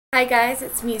Hi guys,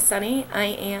 it's me, Sunny. I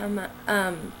am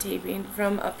taping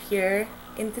from up here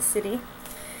in the city,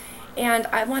 and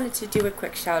I wanted to do a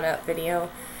quick shout out video.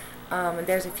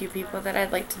 There's a few people that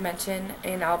I'd like to mention,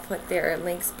 and I'll put their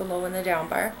links below in the down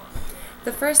bar.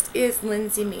 The first is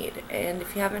Lindsay Mead, and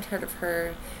if you haven't heard of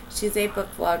her, she's a book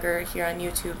vlogger here on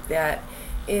YouTube that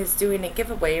is doing a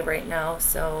giveaway right now.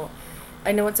 So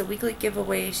I know it's a weekly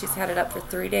giveaway. She's had it up for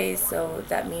 3 days, so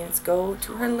that means go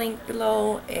to her link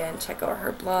below and check out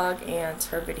her blog and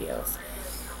her videos.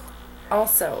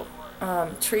 Also,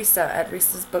 Teresa at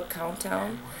Reese's Book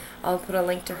Countdown. I'll put a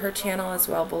link to her channel as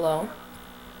well below.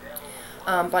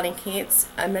 Bonnie Cates,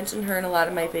 I mentioned her in a lot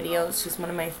of my videos. She's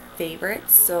one of my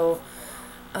favorites, so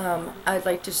I'd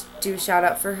like to do a shout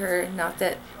out for her. Not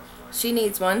that she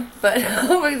needs one, but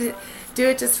we'll do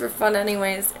it just for fun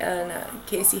anyways. And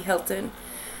Casey Hilton,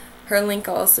 her link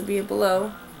will also be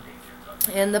below.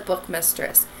 And the Book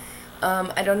Mistress.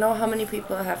 I don't know how many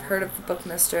people have heard of the Book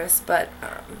Mistress, but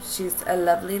she's a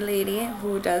lovely lady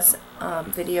who does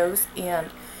videos, and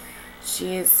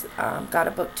she's got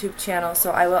a booktube channel,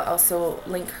 so I will also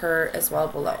link her as well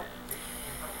below.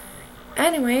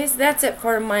 Anyways, that's it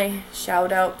for my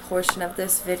shout out portion of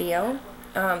this video.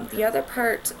 The other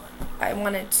part, I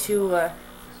wanted to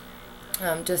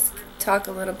just talk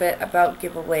a little bit about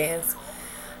giveaways.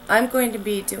 I'm going to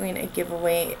be doing a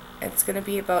giveaway. It's going to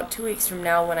be about 2 weeks from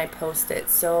now when I post it,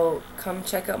 so come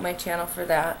check out my channel for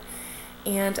that,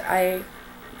 and I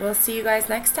will see you guys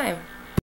next time.